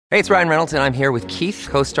Hey, it's Ryan Reynolds, and I'm here with Keith,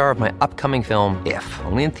 co-star of my upcoming film, If,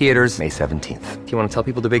 only in theaters May 17th. Do you want to tell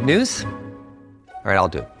people the big news? All right, I'll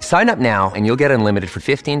do it. Sign up now and you'll get unlimited for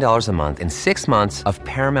 $15 a month and 6 months of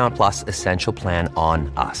Paramount Plus Essential Plan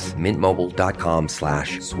on us.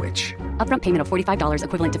 MintMobile.com/switch. Upfront payment of $45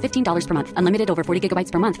 equivalent to $15 per month. Unlimited over 40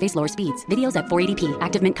 gigabytes per month. Face lower speeds. Videos at 480p.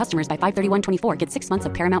 Active Mint customers by 531.24 get 6 months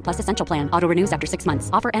of Paramount Plus Essential Plan. Auto renews after 6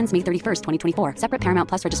 months. Offer ends May 31st, 2024. Separate Paramount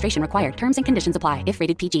Plus registration required. Terms and conditions apply if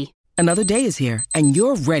rated PG. Another day is here, and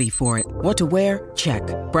you're ready for it. What to wear? Check.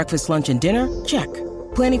 Breakfast, lunch, and dinner? Check.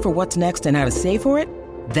 Planning for what's next and how to save for it?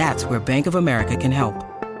 That's where Bank of America can help.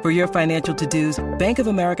 For your financial to-dos, Bank of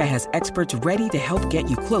America has experts ready to help get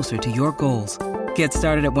you closer to your goals. Get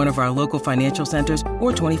started at one of our local financial centers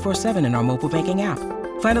or 24/7 in our mobile banking app.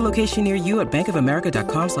 Find a location near you at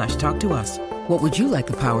bankofamerica.com/talktous. What would you like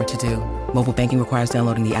the power to do? Mobile banking requires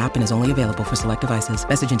downloading the app and is only available for select devices.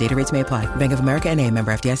 Message and data rates may apply. Bank of America N.A.,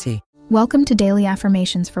 member FDIC. Welcome to Daily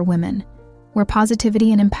Affirmations for Women, where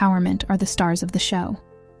positivity and empowerment are the stars of the show.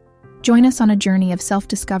 Join us on a journey of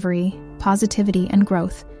self-discovery, positivity, and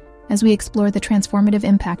growth as we explore the transformative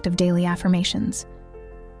impact of daily affirmations.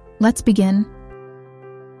 Let's begin.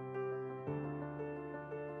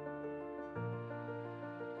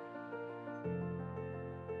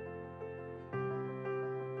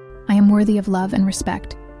 I am worthy of love and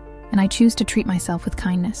respect, and I choose to treat myself with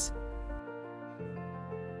kindness.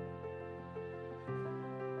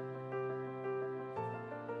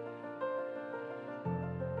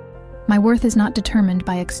 My worth is not determined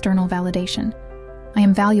by external validation. I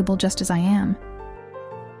am valuable just as I am.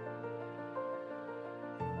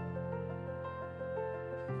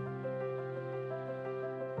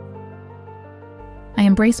 I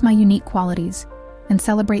embrace my unique qualities and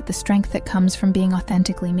celebrate the strength that comes from being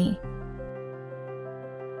authentically me.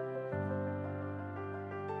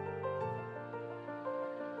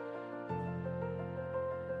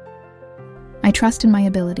 I trust in my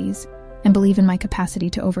abilities and believe in my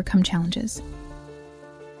capacity to overcome challenges.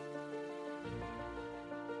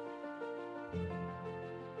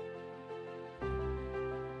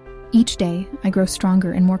 Each day, I grow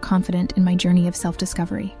stronger and more confident in my journey of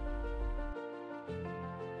self-discovery.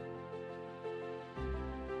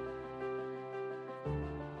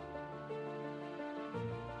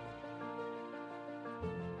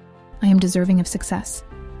 I am deserving of success,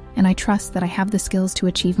 and I trust that I have the skills to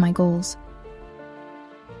achieve my goals.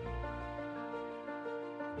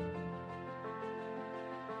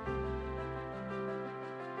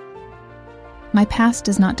 My past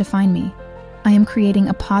does not define me. I am creating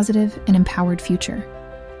a positive and empowered future.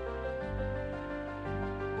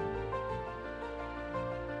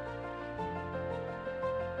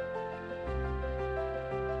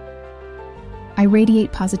 I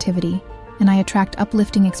radiate positivity, and I attract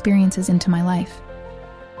uplifting experiences into my life.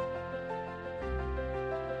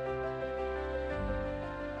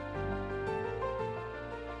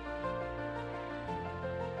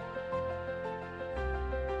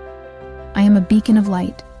 I am a beacon of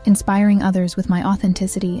light, inspiring others with my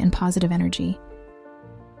authenticity and positive energy.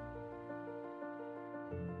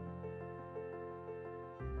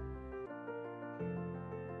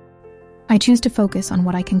 I choose to focus on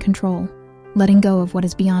what I can control, letting go of what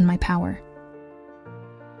is beyond my power.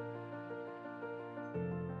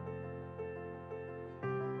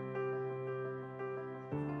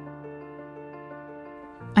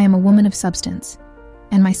 I am a woman of substance,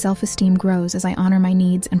 and my self-esteem grows as I honor my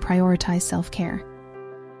needs and prioritize self-care.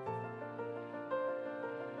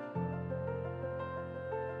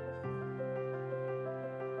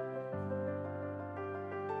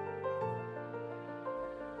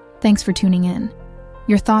 Thanks for tuning in.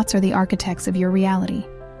 Your thoughts are the architects of your reality.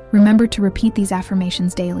 Remember to repeat these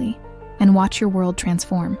affirmations daily and watch your world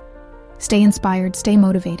transform. Stay inspired, stay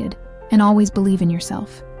motivated, and always believe in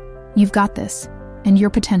yourself. You've got this, and your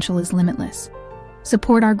potential is limitless.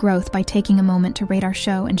 Support our growth by taking a moment to rate our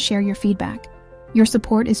show and share your feedback. Your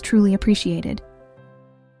support is truly appreciated.